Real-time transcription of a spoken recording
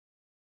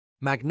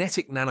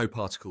Magnetic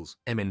nanoparticles,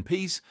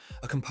 MNPs,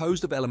 are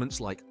composed of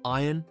elements like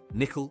iron,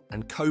 nickel,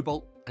 and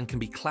cobalt and can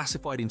be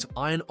classified into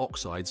iron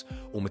oxides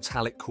or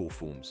metallic core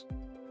forms.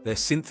 Their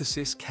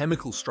synthesis,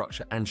 chemical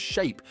structure, and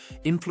shape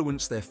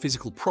influence their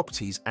physical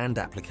properties and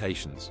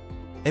applications.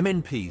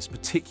 MNPs,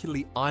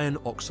 particularly iron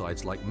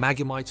oxides like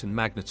maghemite and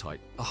magnetite,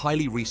 are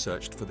highly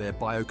researched for their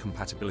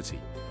biocompatibility.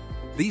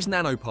 These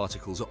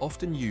nanoparticles are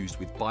often used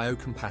with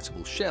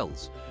biocompatible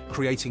shells,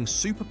 creating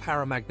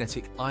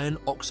superparamagnetic iron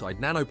oxide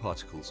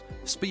nanoparticles,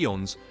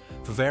 spions,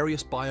 for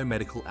various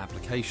biomedical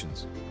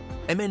applications.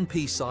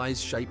 MNP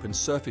size, shape, and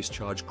surface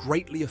charge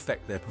greatly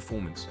affect their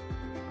performance.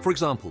 For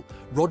example,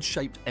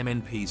 rod-shaped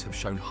MNPs have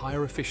shown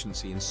higher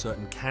efficiency in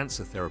certain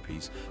cancer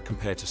therapies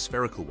compared to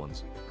spherical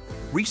ones.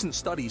 Recent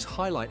studies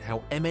highlight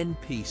how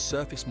MNP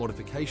surface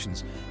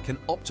modifications can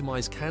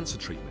optimize cancer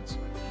treatments,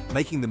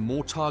 making them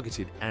more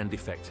targeted and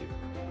effective.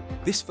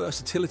 This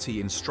versatility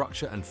in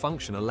structure and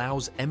function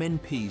allows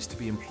MNPs to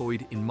be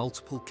employed in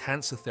multiple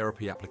cancer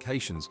therapy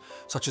applications,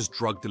 such as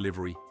drug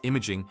delivery,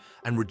 imaging,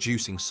 and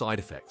reducing side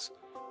effects.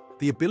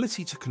 The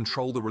ability to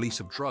control the release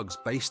of drugs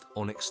based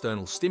on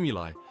external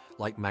stimuli,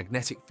 like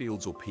magnetic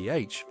fields or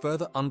pH,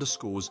 further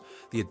underscores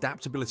the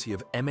adaptability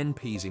of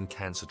MNPs in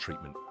cancer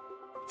treatment.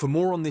 For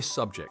more on this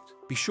subject,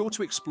 be sure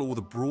to explore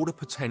the broader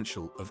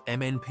potential of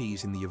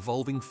MNPs in the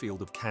evolving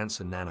field of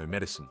cancer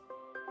nanomedicine.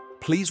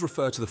 Please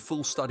refer to the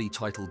full study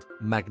titled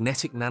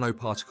Magnetic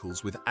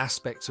Nanoparticles with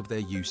Aspects of Their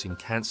Use in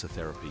Cancer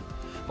Therapy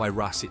by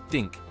Rasit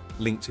Dinc,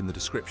 linked in the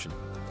description.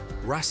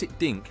 Rasit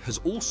Dinc has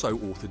also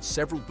authored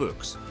several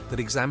books that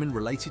examine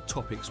related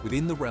topics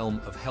within the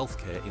realm of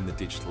healthcare in the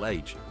digital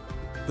age.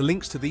 The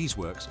links to these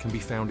works can be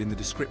found in the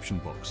description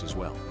box as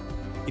well.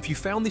 If you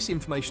found this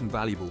information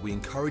valuable, we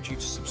encourage you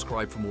to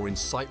subscribe for more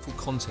insightful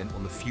content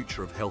on the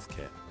future of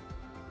healthcare.